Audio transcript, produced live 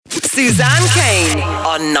Suzanne Kane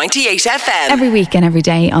on 98 FM. Every week and every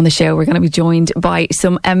day on the show, we're going to be joined by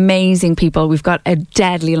some amazing people. We've got a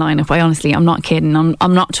deadly lineup. I'm not kidding.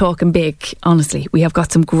 I'm not talking big. Honestly, we have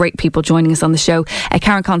got some great people joining us on the show.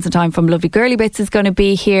 Karen Constantine from Lovely Girly Bits is going to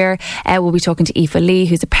be here. We'll be talking to Aoife Lee,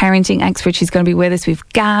 who's a parenting expert. She's going to be with us. We've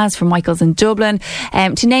Gaz from Michael's in Dublin,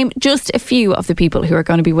 to name just a few of the people who are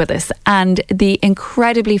going to be with us. And the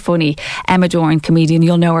incredibly funny Emma Dorn, comedian.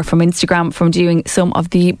 You'll know her from Instagram, from doing some of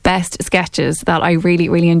the best sketches that I really,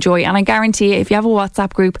 really enjoy. And I guarantee you, if you have a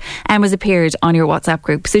WhatsApp group, Emma's appeared on your WhatsApp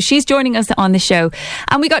group. So she's joining us on the show.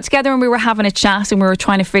 And we got together and we were having a chat and we were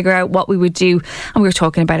trying to figure out what we would do. And we were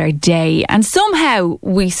talking about our day. And somehow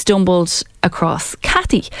we stumbled across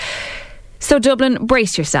Kathy. So Dublin,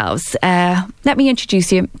 brace yourselves. Let me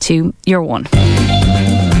introduce you to Yer One.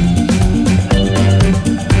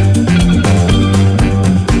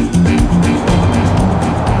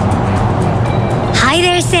 Hi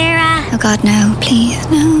there, Sarah. Oh God, no, please,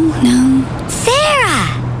 no.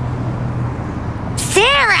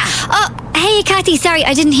 Sarah! Oh, hey, Kathy, sorry,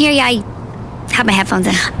 I didn't hear you. I had my headphones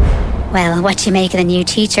in. Well, what do you make of the new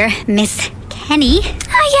teacher, Miss Kenny?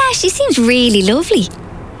 Oh yeah, she seems really lovely.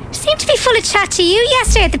 She seemed to be full of chat to you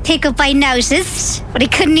yesterday at the pick-up, I noticed. But I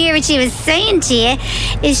couldn't hear what she was saying to you.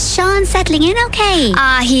 Is Sean settling in okay?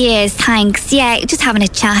 He is, thanks. Yeah, just having a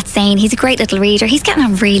chat, saying he's a great little reader. He's getting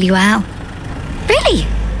on really well. Really?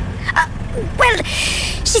 Well,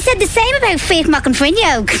 she said the same about Faith Mock and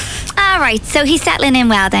Frinyoke. Alright, so he's settling in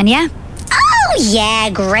well then, yeah? Oh, yeah,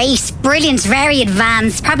 great. Brilliant, very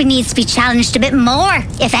advanced. Probably needs to be challenged a bit more,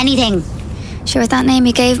 if anything. Sure, with that name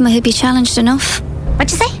you gave him, he'd be challenged enough.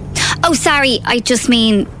 What'd you say? Oh, sorry, I just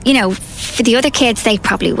mean, for the other kids, they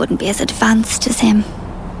probably wouldn't be as advanced as him.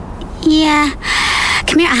 Yeah.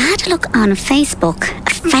 Come here, I had a look on Facebook.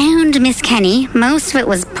 I found Miss Kenny. Most of it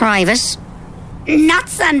was private. Not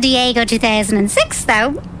San Diego 2006,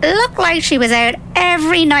 though. Looked like she was out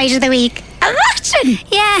every night of the week. Imagine!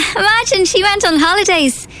 Yeah, imagine she went on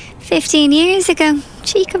holidays 15 years ago.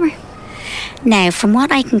 Cheek of her. Now, from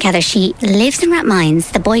what I can gather, she lives in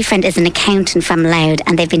Rathmines. The boyfriend is an accountant from Louth,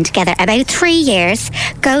 and they've been together about 3 years.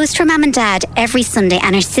 Goes to her mum and dad every Sunday,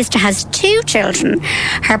 and her sister has 2 children.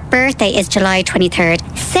 Her birthday is July 23rd,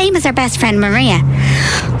 same as her best friend Maria.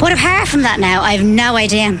 But apart from that now, I've no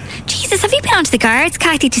idea. Jesus, have you been on to the guards,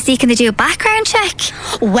 Kathy, to see can they do a background check?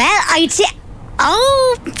 Well,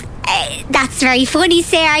 that's very funny,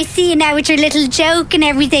 Sarah. I see you now with your little joke and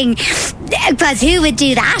everything. Because who would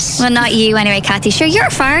do that? Well, not you anyway, Kathy. Sure, you're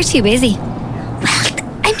far too busy. Well,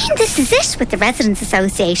 I mean, this is it with the Residents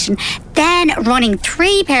Association. Then running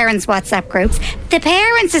 3 parents' WhatsApp groups. The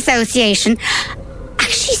Parents Association.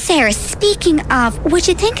 Actually, Sarah, speaking of, would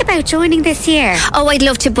you think about joining this year? Oh, I'd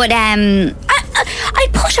love to, but I'd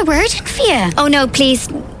put a word in for you. Oh no, please,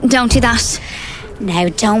 don't do that. Now,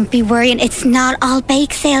 don't be worrying. It's not all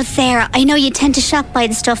bake sales, Sarah. I know you tend to shop by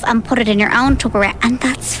the stuff and put it in your own Tupperware, and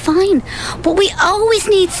that's fine. But we always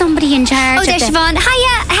need somebody in charge. Oh, there's Siobhan.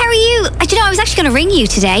 Hiya, how are you? I was actually going to ring you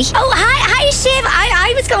today. Oh, hi, Shiv.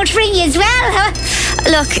 I was going to ring you as well.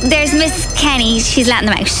 Look, there's Miss Kenny. She's letting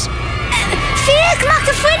them out. Phil, come on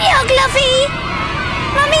to Frinyoke, lovey.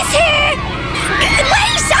 Mummy's here.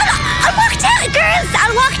 Wait, I'll walk down. Girls,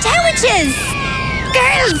 I'll walk down with yous.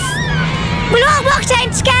 Girls. We'll all walk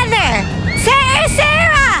down together.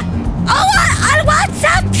 Sarah! Oh, I'll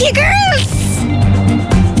WhatsApp you girls.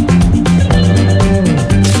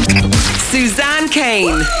 Suzanne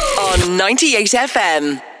Kane on 98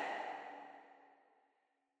 FM.